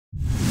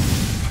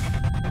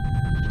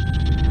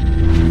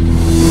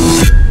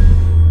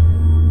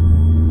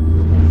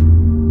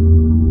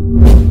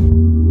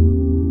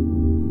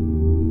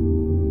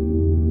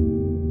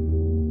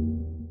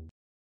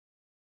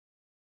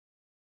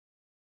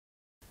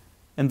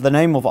In the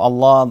name of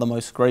Allah, the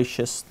most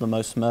gracious, the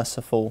most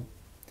merciful.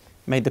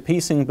 May the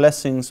peace and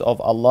blessings of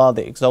Allah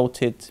the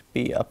Exalted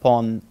be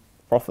upon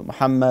Prophet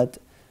Muhammad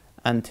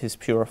and his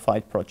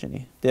purified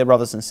progeny. Dear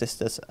brothers and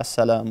sisters,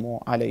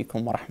 Assalamu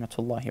alaikum wa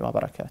rahmatullahi wa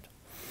barakatuh.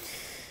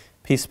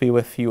 Peace be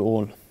with you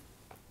all.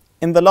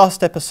 In the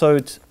last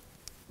episode,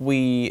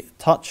 we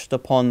touched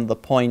upon the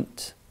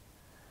point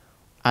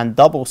and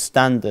double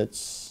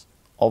standards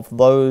of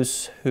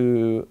those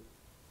who,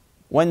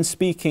 when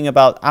speaking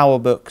about our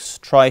books,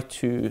 try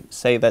to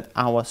say that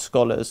our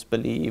scholars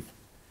believe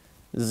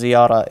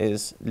Ziyarah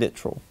is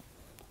literal,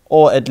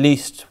 or at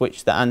least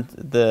which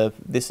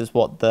this is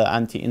what the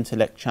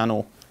Anti-Intellect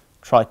channel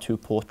tried to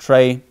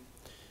portray,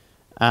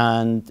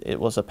 and it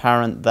was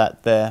apparent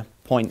that their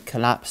point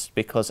collapsed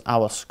because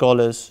our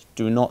scholars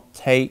do not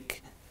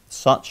take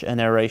such a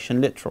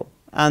narration literal.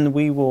 And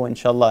we will,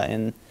 inshallah,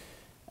 in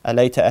a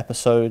later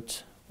episode,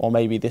 or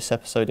maybe this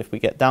episode if we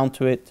get down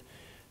to it,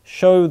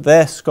 show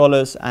their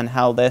scholars and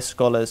how their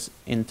scholars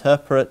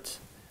interpret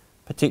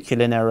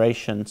particular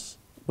narrations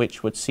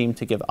which would seem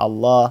to give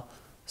Allah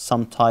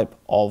some type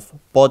of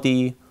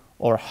body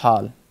or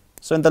hal.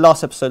 So in the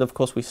last episode, of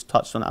course, we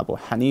touched on Abu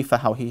Hanifa,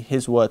 how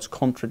his words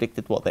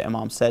contradicted what the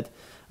Imam said,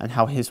 and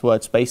how his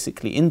words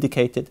basically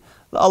indicated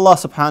that Allah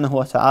subhanahu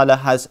wa ta'ala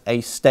has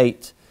a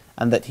state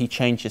and that he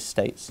changes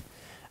states.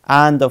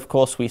 And of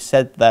course we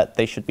said that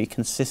they should be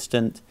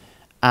consistent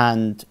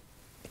and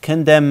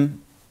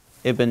condemn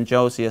Ibn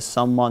Jawzi as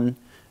someone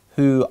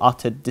who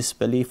uttered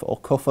disbelief or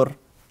kufr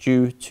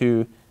due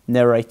to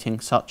narrating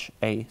such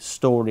a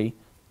story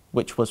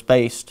which was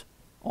based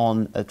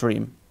on a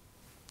dream.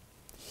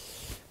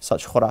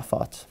 Such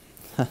khurafat.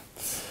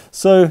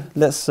 So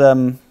let's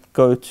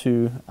go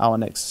to our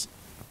next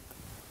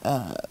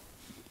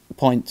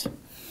point.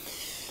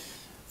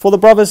 For the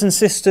brothers and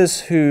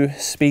sisters who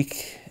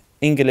speak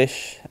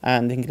English,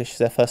 and English is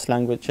their first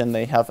language and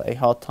they have a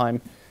hard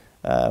time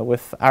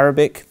with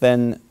Arabic,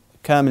 then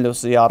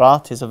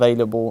𝗡𝗢𝗧𝗜𝗢𝗡𝗦 is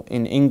available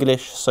in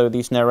English. So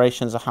these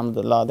narrations,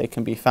 alhamdulillah, they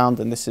can be found,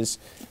 and this is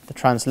the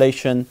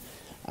translation.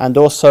 And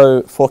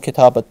also for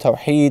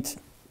𝗡𝗢𝗧𝗜𝗢𝗡𝗦,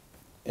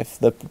 if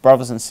the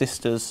brothers and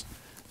sisters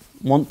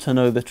want to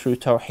know the true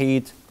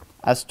Tawheed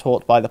as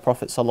taught by the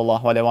Prophet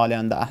ﷺ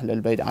and the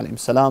Ahlul Bayt alayhim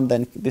salam,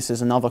 then this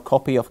is another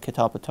copy of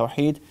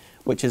𝗡𝗢𝗧𝗜𝗢𝗡𝗦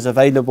which is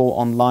available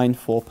online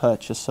for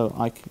purchase. So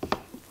I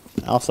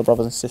ask the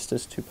brothers and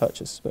sisters to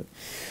purchase. But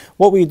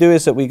what we do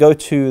is that we go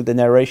to the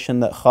narration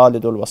that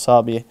Khalid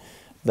al-Wasabi,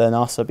 the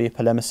Nasibi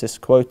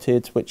polemicist,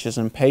 quoted, which is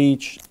on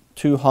page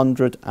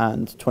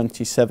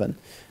 227.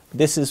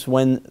 This is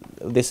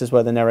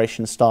where the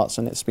narration starts,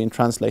 and it's been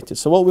translated.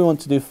 So what we want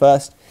to do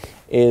first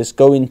is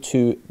go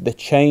into the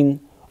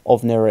chain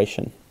of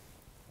narration.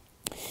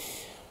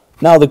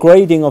 Now the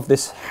grading of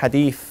this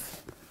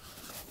hadith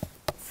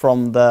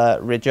from the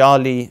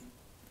Rijali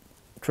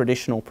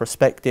traditional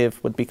perspective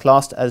would be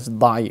classed as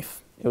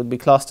da'if. It would be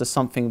classed as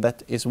something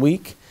that is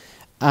weak,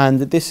 and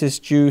this is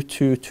due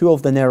to two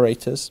of the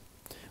narrators,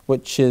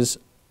 which is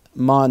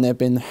Ma'na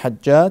bin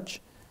Hajjaj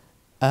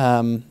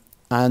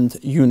and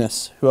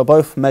Yunus, who are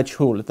both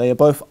majhul. They are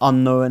both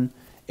unknown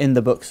in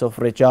the books of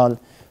Rijal,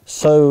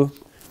 so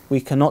we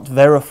cannot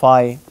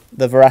verify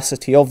the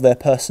veracity of their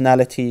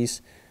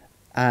personalities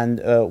and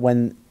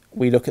when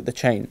we look at the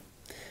chain.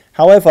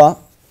 However,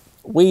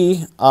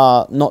 we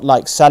are not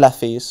like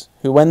Salafis,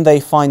 who when they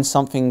find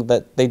something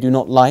that they do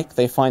not like,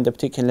 they find a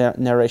particular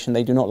narration,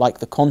 they do not like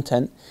the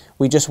content,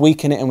 we just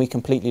weaken it and we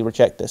completely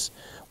reject this.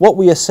 What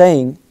we are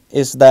saying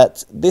is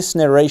that this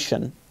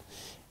narration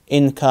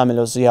in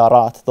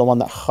𝗡𝗢𝗧𝗜𝗢𝗡𝗦, the one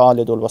that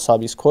Khalid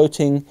al-Wasabi is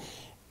quoting,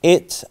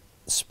 it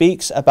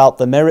speaks about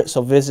the merits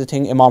of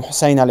visiting Imam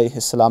Al-Hussain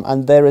alayhi salam,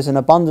 and there is an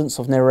abundance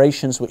of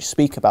narrations which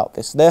speak about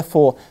this.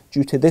 Therefore,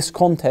 due to this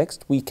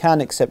context, we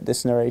can accept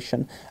this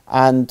narration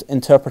and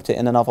interpret it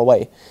in another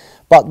way.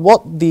 But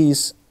what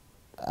these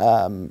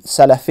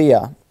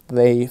Salafiyah,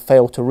 they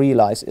fail to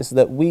realize is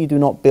that we do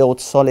not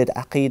build solid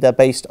aqidah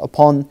based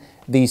upon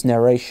these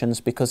narrations,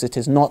 because it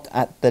is not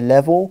at the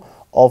level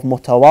of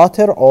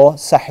mutawatir or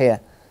sahih,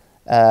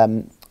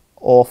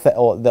 or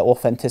the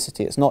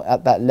authenticity. It's not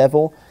at that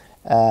level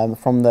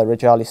from the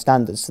Rijali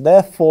standards.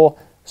 Therefore,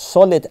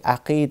 solid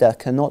aqidah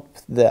cannot,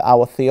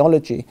 our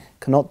theology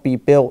cannot be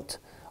built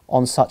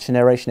on such a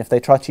narration. If they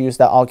try to use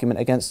that argument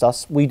against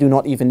us, we do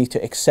not even need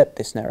to accept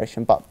this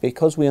narration. But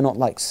because we are not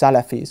like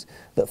Salafis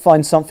that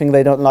find something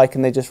they don't like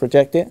and they just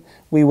reject it,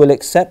 we will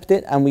accept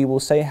it and we will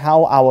say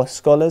how our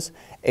scholars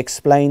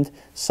explained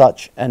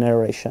such a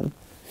narration.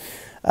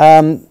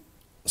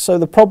 So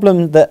the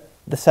problem that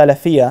the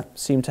Salafiyah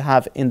seem to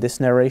have in this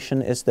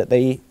narration is that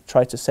they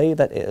try to say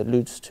that it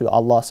alludes to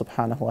Allah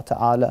subhanahu wa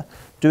ta'ala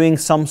doing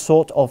some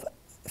sort of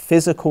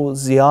physical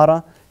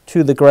ziyarah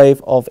to the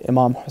grave of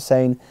Imam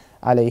Hussain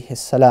alayhi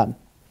salam.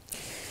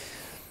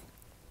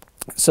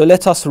 So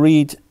let us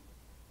read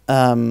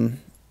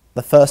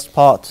the first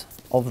part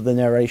of the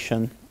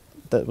narration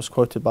that was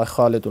quoted by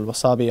Khalid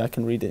al-Wasabi. I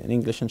can read it in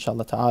English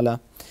inshallah ta'ala.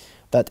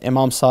 That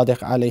Imam Sadiq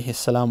alayhi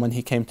salam, when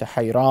he came to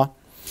Hira,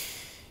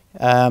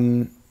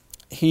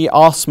 he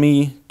asked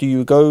me, do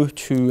you go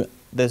to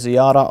the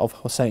Ziyarah of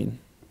Hussain,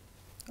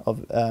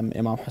 of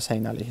Imam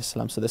Hussain alayhi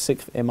salam. So the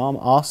sixth Imam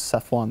asked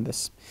Safwan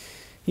this.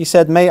 He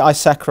said, "May I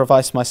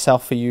sacrifice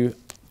myself for you?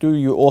 Do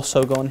you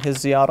also go on his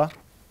Ziyarah?"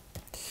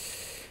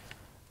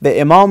 The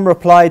Imam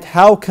replied,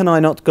 "How can I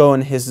not go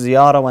on his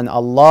Ziyarah when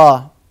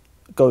Allah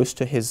goes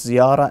to his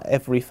Ziyarah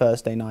every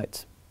Thursday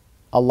night?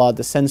 Allah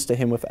descends to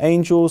him with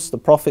angels, the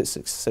Prophet's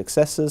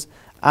successors,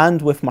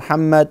 and with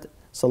Muhammad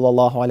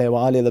sallallahu alayhi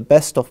wa alihi, the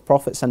best of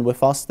prophets, and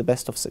with us, the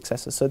best of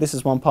successors." So this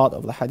is one part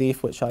of the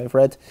hadith which I have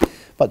read.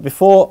 But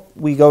before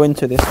we go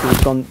into this,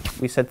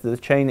 we said that the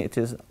chain, it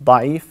is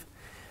da'if.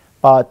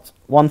 But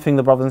one thing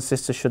the brothers and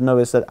sisters should know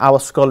is that our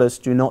scholars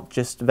do not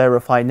just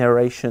verify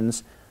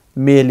narrations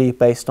merely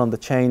based on the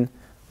chain.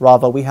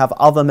 Rather, we have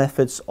other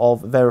methods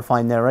of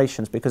verifying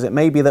narrations, because it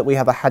may be that we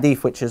have a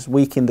hadith which is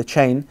weak in the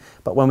chain,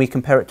 but when we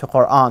compare it to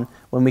Quran,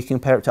 when we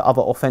compare it to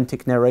other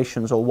authentic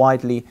narrations or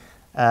widely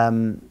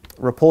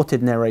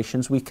reported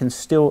narrations, we can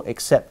still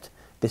accept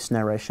this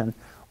narration.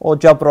 Or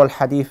Jabr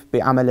al-Hadith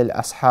bi-amal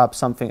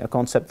al-ashab, a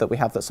concept that we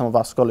have that some of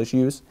our scholars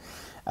use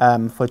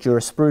for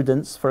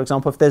jurisprudence. For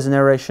example, if there's a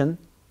narration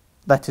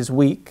that is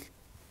weak,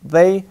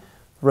 they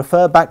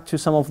refer back to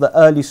some of the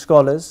early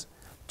scholars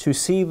to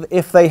see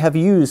if they have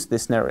used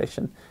this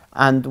narration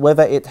and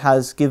whether it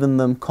has given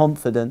them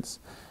confidence,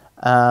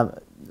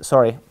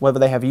 whether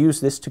they have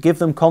used this to give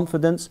them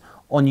confidence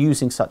on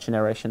using such a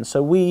narration.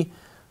 So we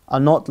are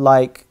not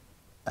like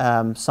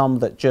some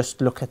that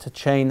just look at a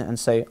chain and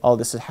say, oh,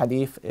 this is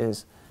hadith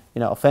is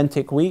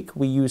authentic, weak.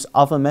 We use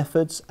other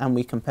methods and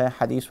we compare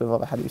hadiths with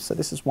other hadiths. So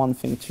this is one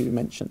thing to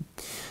mention.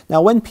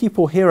 Now, when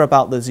people hear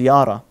about the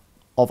ziyarah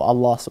of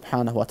Allah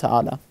subhanahu wa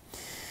ta'ala,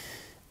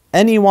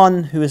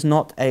 anyone who is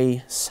not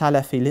a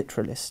Salafi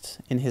literalist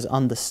in his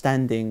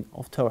understanding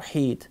of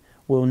Tawheed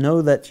will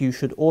know that he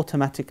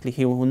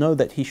will know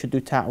that he should do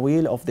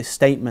ta'wil of this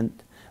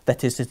statement,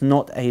 that is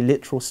not a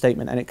literal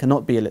statement, and it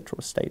cannot be a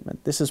literal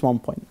statement. This is one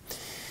point.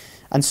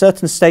 And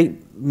certain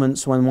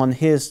statements, when one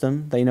hears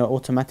them, they know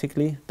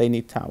automatically they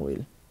need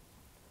ta'wil.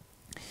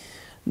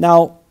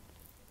 Now,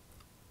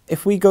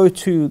 if we go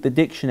to the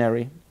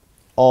dictionary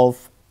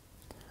of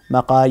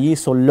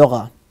Maqayis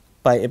al-Lugha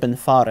by Ibn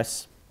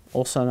Faris,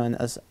 also known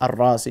as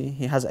al-Razi,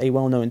 he has a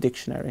well-known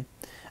dictionary.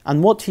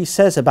 And what he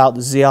says about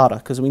ziyarah,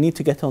 because we need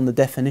to get on the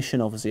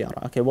definition of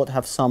ziyarah. Okay, what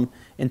have some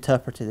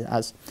interpreted it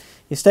as?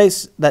 He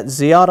states that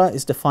ziyarah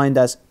is defined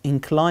as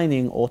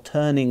inclining or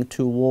turning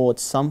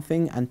towards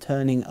something and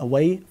turning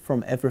away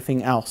from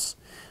everything else.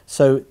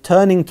 So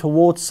turning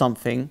towards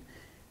something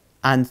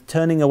and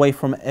turning away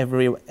from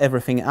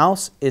everything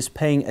else is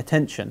paying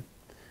attention.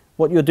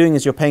 What you're doing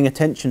is you're paying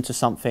attention to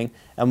something,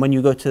 and when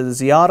you go to the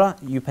ziyarah,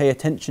 you pay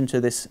attention to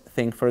this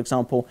thing. For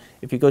example,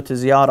 if you go to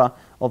ziyarah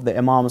of the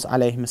Imams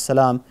alayhim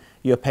salam,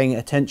 you're paying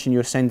attention,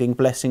 you're sending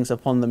blessings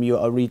upon them, you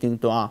are reading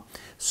dua.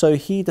 So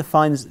he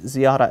defines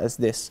ziyarah as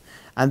this.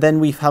 And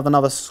then we have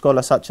another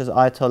scholar such as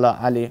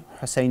Ayatollah Ali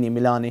Hussaini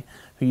Milani,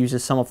 who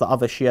uses some of the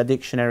other Shia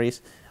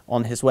dictionaries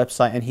on his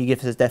website, and he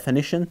gives his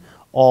definition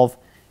of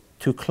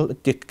to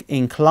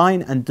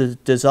incline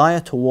and desire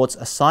towards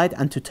a side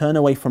and to turn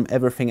away from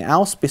everything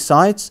else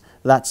besides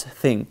that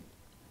thing.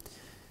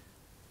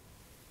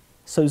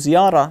 So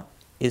ziyarah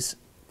is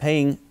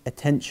paying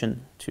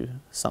attention to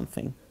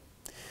something.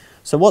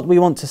 So what we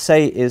want to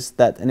say is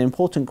that an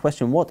important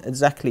question, what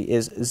exactly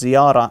is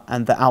ziyarah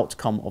and the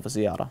outcome of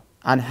ziyarah?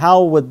 And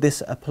how would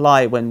this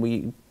apply when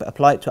we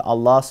apply it to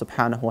Allah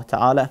subhanahu wa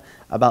ta'ala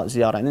about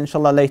ziyarah? And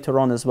inshallah later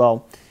on as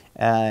well,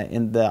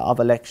 in the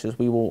other lectures,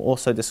 we will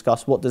also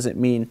discuss what does it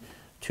mean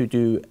to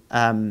do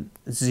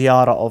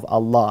ziyarah of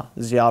Allah,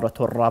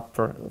 ziyaratul Rabb,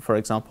 for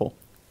example.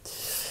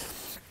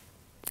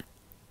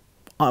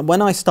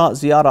 When I start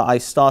ziyarah, I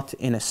start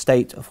in a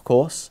state, of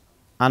course,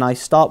 and I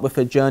start with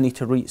a journey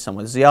to reach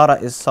somewhere.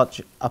 Ziyarah is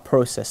such a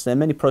process. There are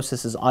many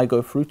processes I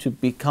go through to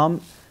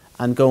become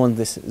and go on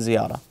this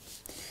ziyarah.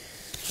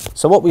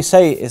 So what we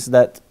say is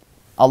that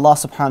Allah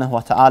subhanahu wa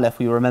ta'ala, if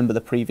we remember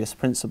the previous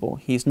principle,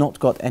 He's not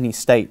got any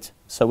state.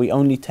 So we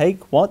only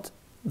take what?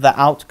 The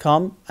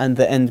outcome and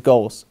the end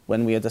goals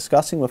when we are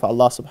discussing with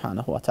Allah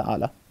subhanahu wa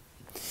ta'ala.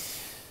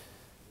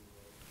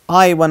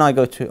 When I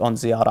go on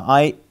ziyarah,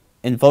 I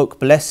invoke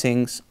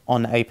blessings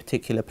on a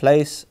particular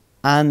place,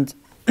 and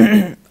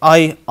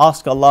I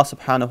ask Allah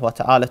subhanahu wa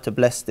ta'ala to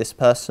bless this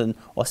person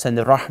or send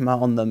a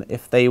rahmah on them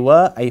if they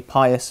were a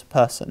pious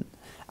person.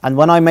 And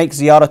when I make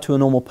ziyarah to a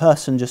normal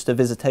person, just a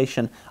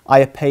visitation,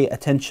 I pay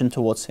attention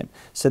towards him.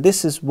 So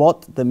this is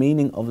what the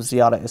meaning of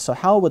ziyarah is. So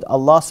how would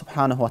Allah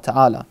subhanahu wa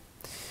ta'ala,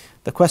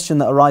 the question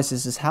that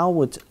arises is, how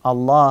would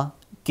Allah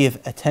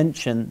give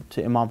attention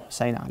to Imam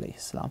Hussain alayhi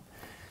salam?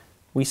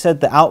 We said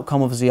the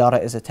outcome of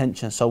ziyarah is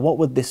attention. So what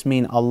would this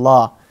mean,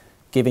 Allah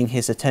giving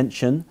His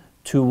attention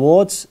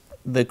towards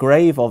the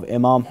grave of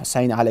Imam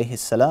Hussain alayhi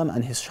salam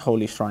and his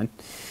holy shrine?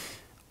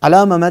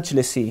 Allama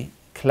Majlisi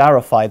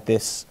clarified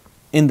this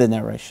in the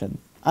narration.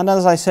 And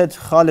as I said,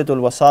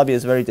 𝗡𝗢𝗧𝗜𝗙𝗧𝗜𝗢𝗡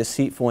is very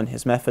deceitful in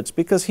his methods,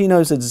 because he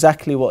knows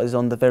exactly what is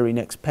on the very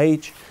next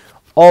page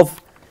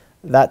of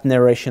that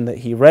narration that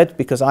he read,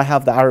 because I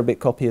have the Arabic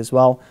copy as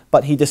well,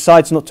 but he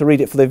decides not to read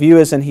it for the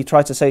viewers, and he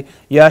tries to say,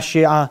 Ya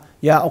Shia,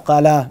 Ya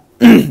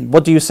𝗦𝗦𝗕𝗦𝗦𝗦𝗦.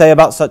 What do you say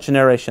about such a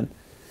narration?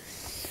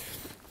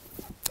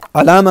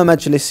 Allama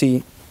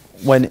Majlisi,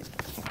 when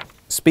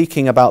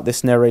speaking about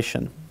this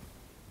narration,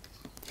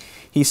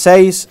 he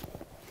says,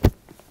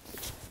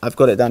 I've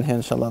got it down here,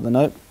 inshallah, the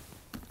note.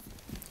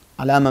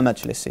 Allama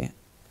Majlisi,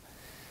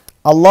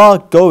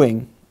 Allah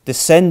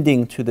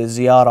descending to the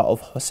Ziyarah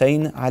of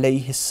Hussain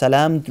alayhi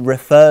salam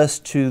refers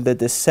to the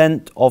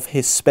descent of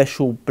his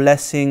special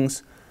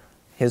blessings,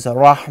 his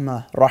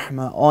rahmah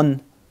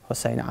on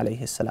Hussain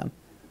alayhi salam.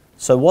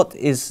 So what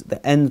is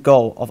the end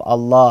goal of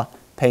Allah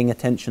paying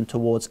attention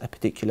towards a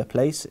particular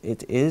place?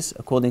 It is,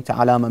 according to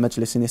Allama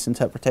Majlis in this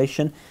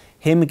interpretation,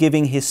 him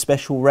giving his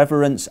special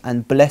reverence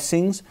and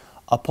blessings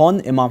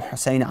upon Imam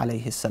Hussain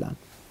alayhi salam.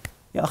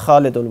 Ya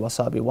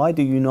𝗦𝗦𝗕𝗦𝗦𝗦𝗦, why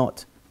do you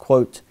not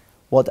quote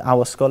what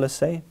our scholars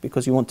say?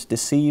 Because you want to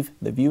deceive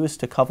the viewers,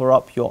 to cover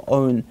up your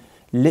own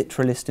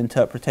literalist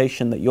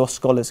interpretation that your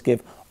scholars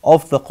give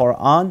of the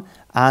Quran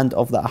and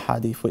of the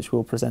ahadith, which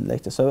we'll present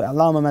later. So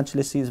Allama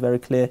Majlisi is very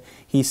clear.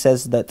 He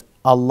says that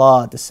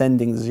Allah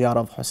descending the Ziyarah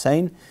of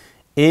Hussain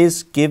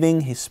is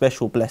giving his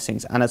special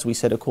blessings. And as we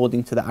said,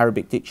 according to the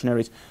Arabic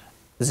dictionaries,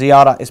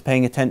 Ziyarah is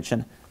paying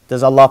attention.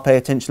 Does Allah pay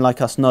attention like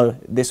us? No.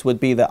 This would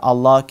be that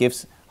Allah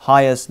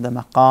hires the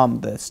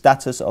maqam, the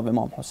status of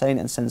Imam Hussain,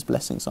 and sends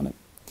blessings on it.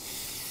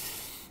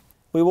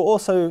 We will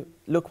also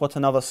look what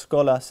another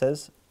scholar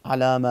says,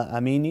 Allama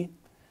Amini,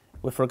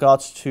 with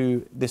regards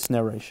to this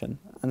narration,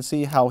 and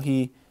see how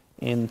he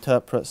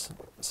interprets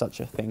such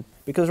a thing.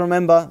 Because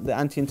remember, the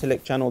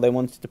Anti-Intellect channel, they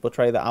wanted to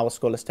portray that our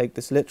scholars take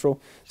this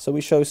literal. So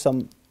we show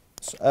some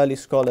early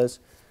scholars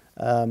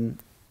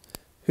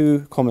who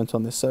comment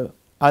on this. So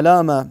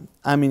Allama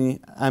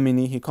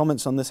Amini, he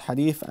comments on this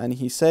hadith, and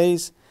he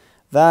says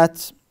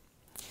that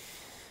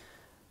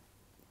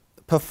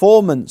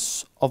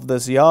performance of the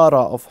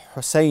Ziyarah of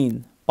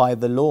Hussain by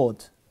the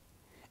Lord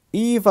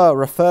either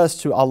refers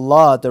to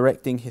Allah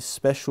directing his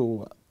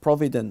special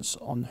providence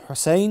on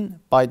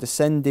Hussain by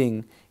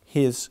descending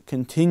his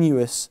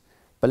continuous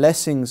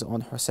blessings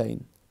on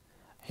Hussain,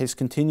 his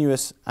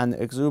continuous and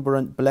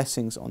exuberant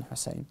blessings on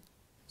Hussain.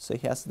 So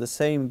he has the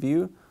same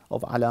view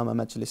of Allama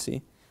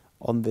Majlisi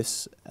on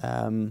this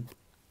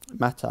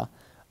matter.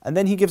 And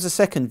then he gives a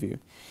second view.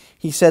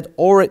 He said,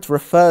 or it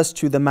refers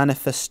to the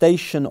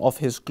manifestation of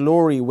his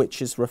glory,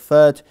 which is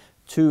referred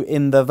to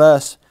in the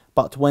verse,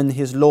 but when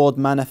his Lord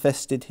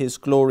manifested his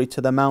glory to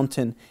the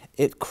mountain,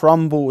 it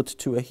crumbled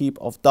to a heap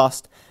of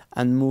dust,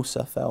 and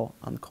Musa fell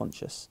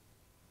unconscious.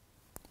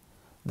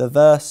 The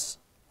verse,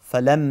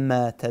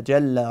 فَلَمَّا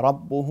تَجَلَّ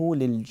رَبُّهُ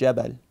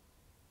لِلْجَبَلِ.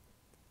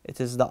 It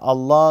is the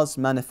Allah's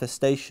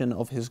manifestation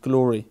of his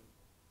glory.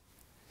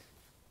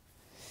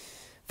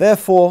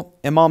 Therefore,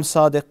 Imam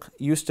Sadiq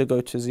used to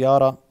go to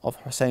Ziyarah of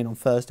Hussain on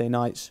Thursday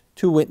nights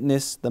to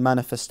witness the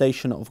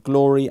manifestation of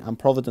glory and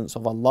providence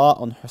of Allah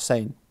on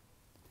Hussain.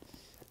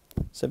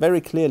 So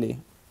very clearly,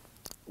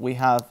 we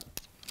have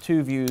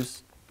two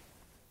views,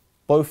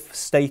 both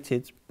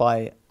stated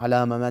by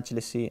Allama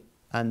Majlisi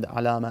and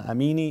Allama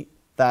Amini,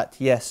 that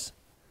yes,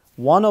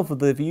 one of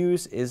the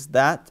views is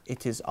that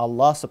it is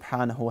Allah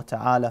subhanahu wa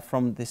ta'ala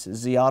from this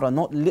Ziyarah,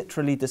 not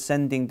literally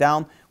descending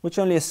down, which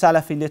only a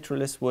Salafi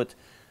literalist would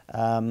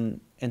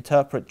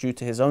interpret due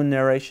to his own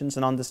narrations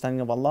and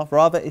understanding of Allah.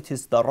 Rather, it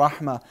is the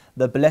rahmah,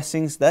 the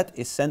blessings that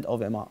is sent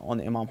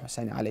on Imam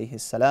Hussain alayhi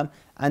salam.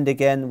 And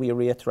again, we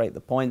reiterate the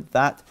point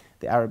that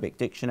the Arabic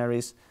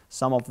dictionaries,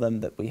 some of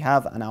them that we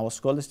have, and our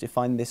scholars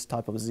define this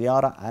type of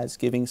ziyarah as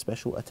giving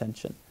special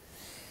attention.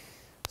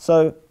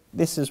 So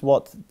this is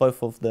what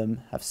both of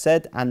them have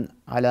said, and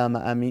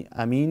Allama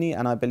Amini,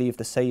 and I believe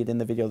the Sayyid in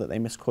the video that they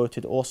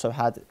misquoted also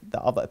had the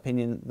other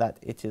opinion that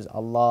it is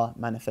Allah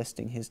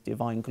manifesting his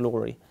divine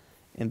glory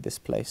in this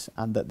place,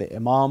 and that the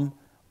Imam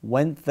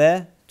went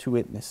there to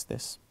witness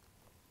this.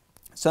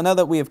 So now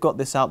that we have got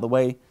this out the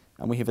way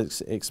and we have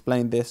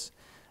explained this,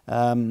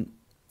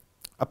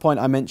 a point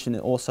I mentioned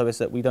also is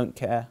that we don't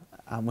care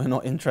and we're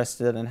not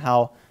interested in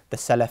how the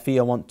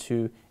Salafiyah want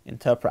to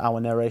interpret our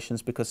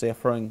narrations, because they are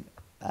throwing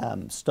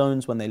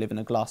stones when they live in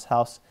a glass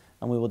house,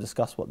 and we will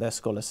discuss what their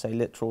scholars say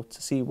literal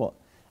to see what,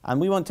 and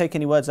we won't take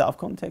any words out of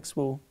context,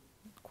 we'll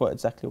quote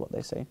exactly what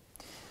they say.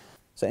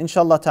 So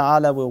inshallah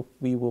ta'ala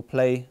we will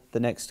play the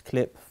next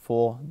clip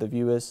for the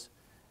viewers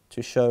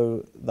to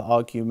show the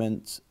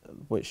argument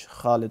which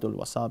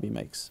𝗦𝗦𝗕𝗦𝗦𝗦𝗦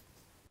makes.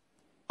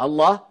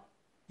 Allah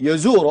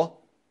يزوره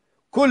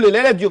كل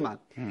ليلة جمعة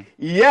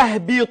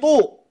يهبط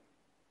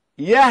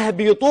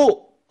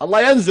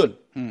الله ينزل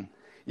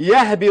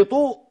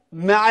يهبط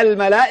مع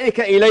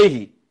الملائكة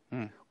إليه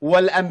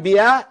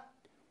والأنبياء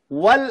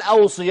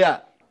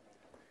والأوصياء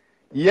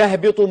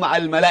يهبط مع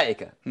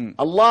الملائكة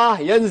الله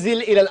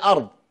ينزل إلى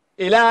الأرض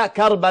إلى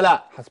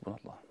كربلاء حسبنا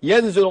الله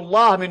ينزل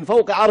الله من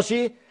فوق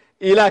عرشه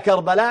إلى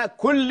كربلاء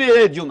كل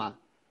ليلة جمعة.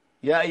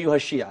 يا أيها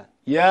الشيعة،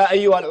 يا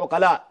أيها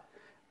العقلاء،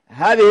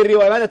 هذه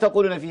الرواية ماذا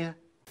تقولون فيها؟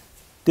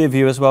 Dear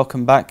viewers,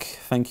 welcome back.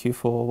 Thank you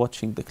for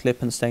watching the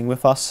clip and staying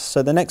with us.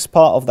 So the next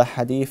part of the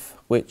hadith,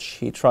 which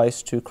he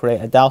tries to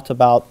create a doubt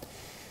about,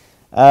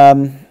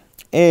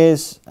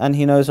 is, and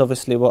he knows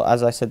obviously what,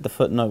 as I said, the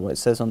footnote, what it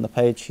says on the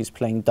page, he's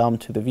playing dumb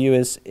to the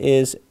viewers,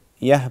 is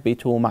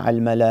يَهْبِتُ مَعَ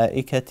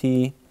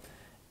الْمَلَائِكَةِ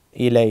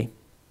إِلَيْهِ.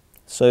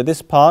 So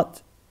this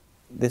part,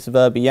 this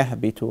verb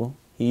يَهْبِتُ,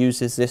 he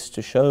uses this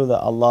to show that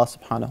Allah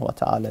subhanahu wa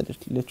ta'ala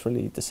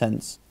literally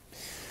descends.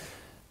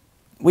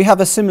 We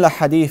have a similar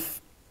hadith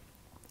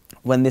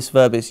when this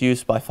verb is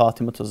used by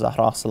𝗡𝗢𝗧𝗧𝗧,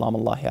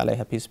 salamullahi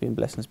alayha, peace be and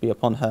blessings be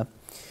upon her,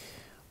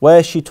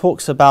 where she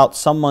talks about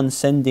someone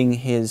sending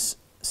his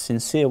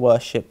sincere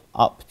worship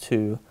up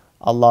to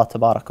Allah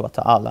tabarak wa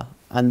ta'ala.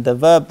 And the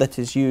verb that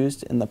is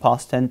used in the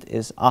past tense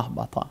is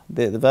ahbata.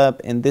 The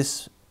verb in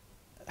this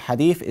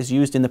hadith is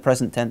used in the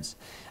present tense.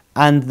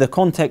 And the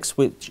context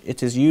which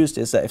it is used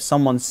is that if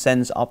someone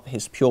sends up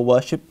his pure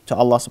worship to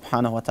Allah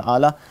subhanahu wa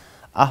ta'ala,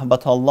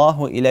 ahbata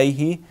Allahu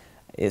ilayhi,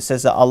 it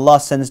says that Allah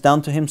sends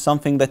down to him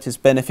something that is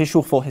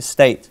beneficial for his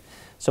state.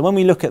 So when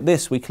we look at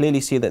this, we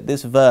clearly see that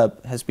this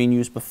verb has been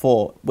used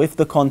before with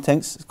the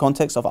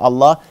context of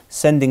Allah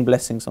sending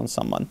blessings on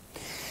someone.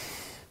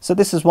 So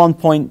this is one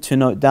point to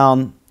note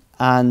down,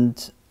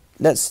 and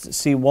let's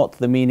see what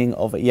the meaning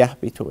of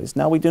yahbitu is.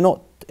 Now we do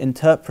not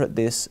interpret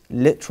this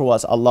literal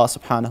as Allah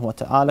subhanahu wa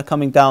ta'ala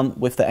coming down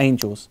with the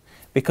angels,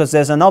 because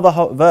there's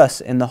another verse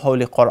in the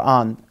Holy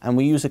Quran, and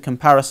we use a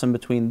comparison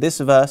between this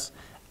verse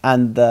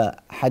and the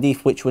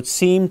hadith which would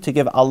seem to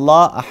give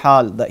Allah a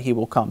hal that he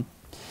will come.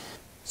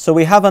 So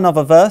we have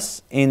another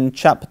verse in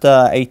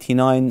chapter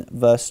 89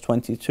 verse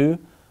 22,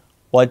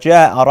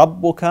 وَجَاءَ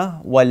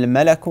رَبُّكَ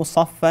وَالْمَلَكُ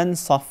صَفًّا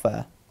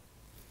صَفًّا.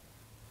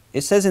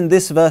 It says in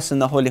this verse in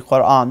the Holy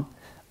Quran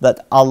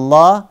that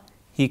Allah,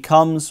 he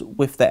comes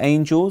with the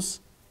angels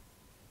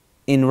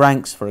in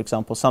ranks, for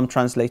example. Some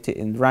translate it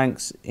in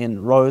ranks,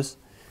 in rows.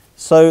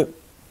 So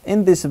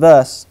in this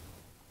verse,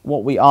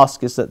 what we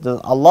ask is that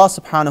does Allah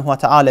subhanahu wa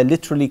ta'ala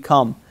literally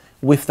come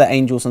with the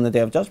angels on the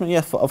Day of Judgment?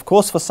 Yeah, of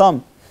course for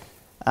some.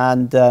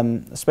 And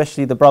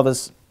especially the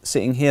brothers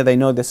sitting here, they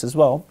know this as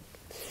well.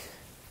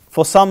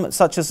 For some,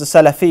 such as the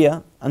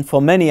Salafiyah, and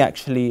for many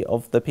actually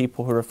of the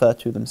people who refer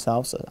to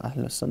themselves as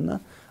Ahlul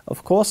Sunnah,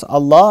 of course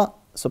Allah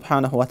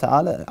subhanahu wa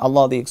ta'ala,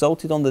 Allah the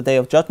Exalted, on the Day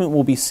of Judgment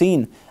will be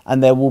seen,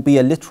 and there will be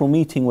a literal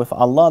meeting with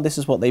Allah. This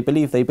is what they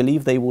believe. They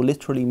believe they will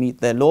literally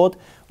meet their Lord,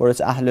 whereas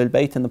Ahlul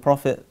Bayt and the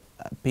Prophet,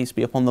 peace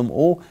be upon them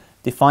all,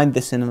 defined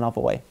this in another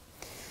way.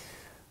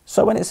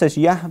 So when it says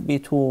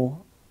yahbitu,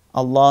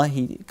 Allah,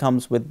 he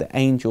comes with the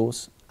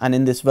angels, and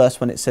in this verse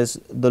when it says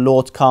the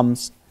Lord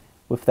comes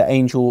with the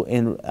angel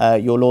in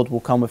your Lord will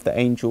come with the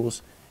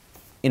angels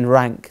in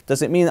rank,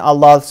 does it mean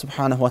Allah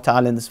subhanahu wa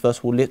ta'ala in this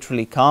verse will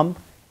literally come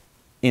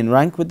in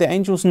rank with the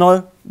angels?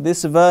 No,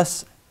 this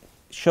verse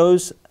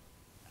shows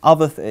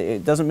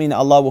it doesn't mean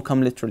Allah will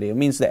come literally. It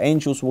means the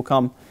angels will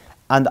come,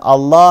 and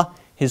Allah,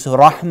 his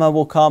rahmah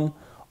will come,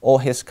 or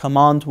his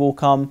command will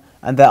come.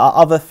 And there are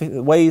other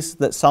ways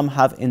that some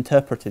have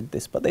interpreted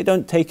this, but they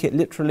don't take it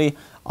literally,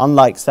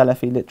 unlike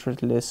Salafi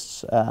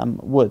literalists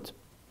would.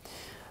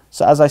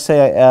 So as I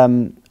say,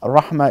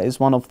 rahmah is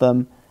one of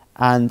them,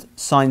 and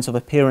signs of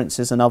appearance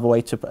is another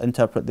way to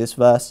interpret this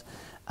verse,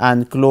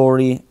 and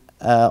glory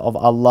of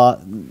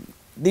Allah.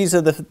 These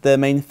are the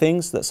main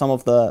things that some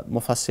of the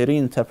mufassirin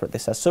interpret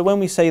this as. So when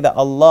we say that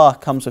Allah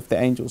comes with the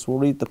angels, we'll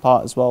read the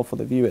part as well for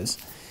the viewers.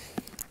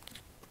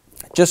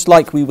 Just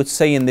like we would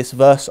say in this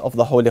verse of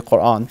the Holy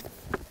Quran,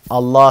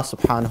 Allah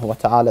subhanahu wa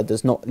ta'ala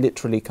does not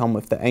literally come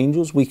with the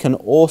angels. We can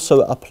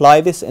also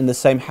apply this in the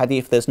same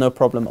hadith. There's no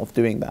problem of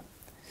doing that.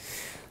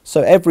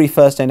 So every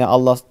first day now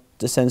Allah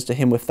descends to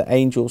him with the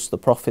angels, the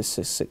prophets,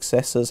 his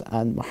successors,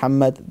 and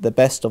Muhammad, the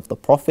best of the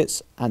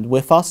prophets, and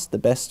with us, the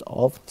best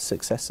of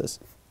successors.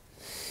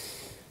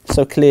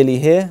 So clearly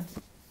here,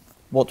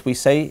 what we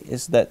say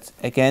is that,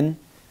 again,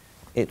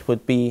 it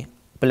would be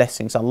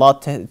blessings. Allah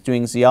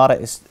doing ziyarah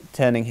is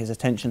turning his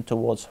attention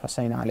towards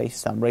Hussain alayhi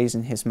salam,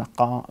 raising his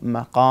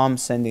maqam,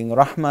 sending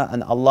rahmah,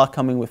 and Allah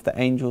coming with the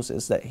angels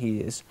is that he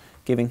is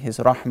giving his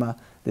rahmah.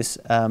 This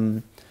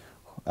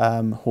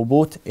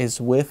hubut is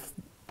with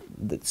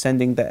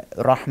sending the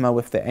rahmah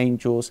with the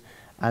angels,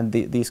 and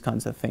these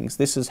kinds of things.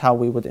 This is how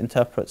we would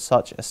interpret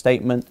such a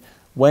statement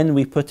when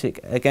we put it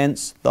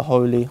against the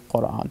Holy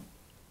Quran.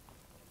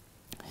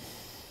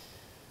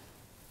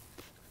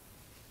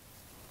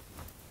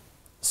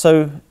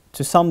 So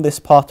to sum this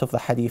part of the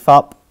hadith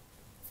up,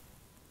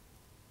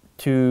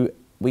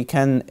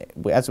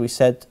 as we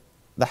said,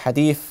 the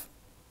hadith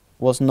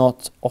was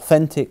not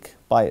authentic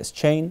by its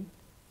chain,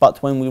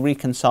 but when we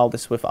reconcile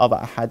this with other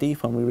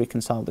hadith, when we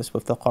reconcile this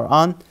with the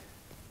Quran,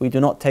 we do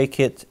not take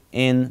it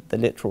in the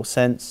literal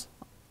sense,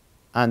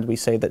 and we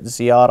say that the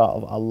ziyarah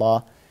of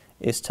Allah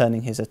is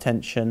turning his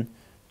attention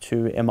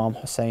to Imam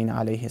Hussain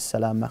alayhi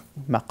salam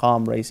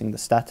maqam, raising the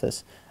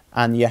status,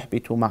 and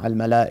yahbitu ma'al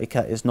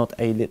malaika is not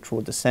a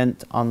literal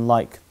descent,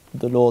 unlike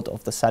the Lord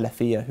of the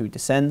Salafiyah who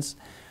descends.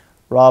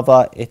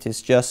 Rather, it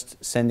is just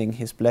sending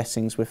his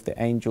blessings with the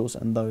angels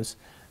and those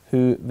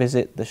who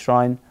visit the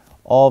shrine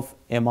of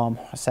Imam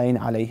Hussain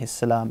alayhi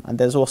salam. And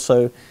there's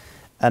also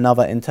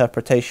another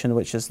interpretation,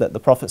 which is that the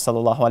Prophet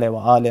sallallahu alaihi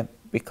wasallam,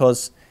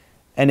 because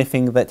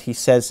anything that he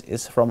says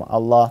is from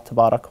Allah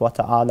tabarak wa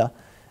ta'ala,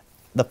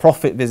 the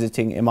Prophet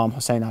visiting Imam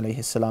Hussain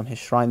alayhi salam, his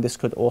shrine, this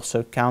could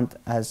also count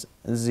as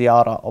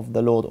Ziyarah of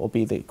the Lord, or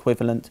be the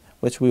equivalent,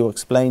 which we will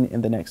explain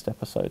in the next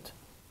episode.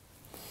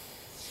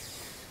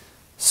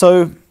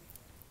 So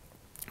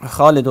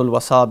Khalid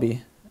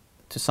al-Wasabi,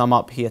 to sum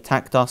up, he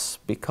attacked us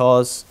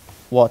because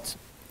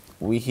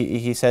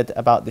he said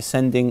about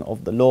descending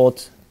of the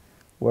Lord,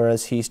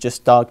 whereas he's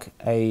just dug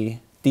a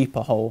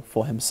deeper hole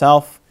for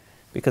himself,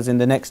 because in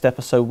the next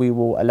episode we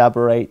will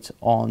elaborate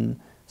on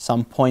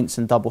some points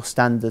and double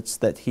standards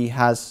that he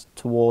has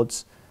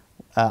towards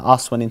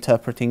us when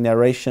interpreting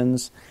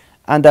narrations.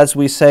 And as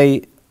we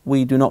say,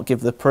 we do not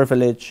give the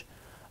privilege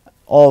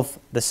of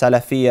the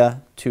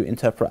Salafiyah to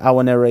interpret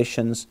our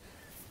narrations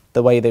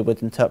the way they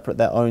would interpret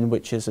their own,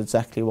 which is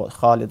exactly what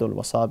Khalid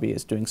al-Wasabi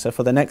is doing. So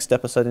for the next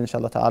episode,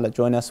 inshallah ta'ala,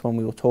 join us when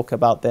we will talk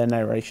about their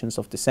narrations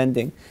of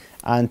descending.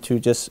 And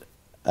to just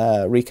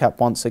recap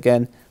once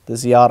again, the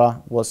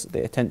Ziyarah was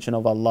the attention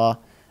of Allah,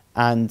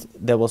 and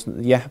there was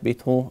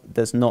𝗦𝗨𝗕𝗦𝗕𝗦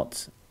does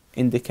not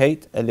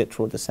indicate a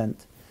literal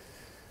descent.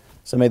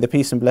 So may the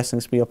peace and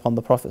blessings be upon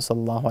the Prophet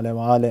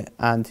ﷺ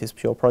and his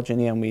pure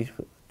progeny, and we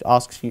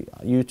ask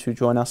you to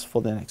join us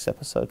for the next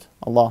episode.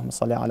 Allahumma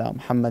salli ala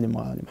Muhammadin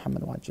wa ali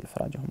Muhammad wa ajil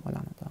farajahum wa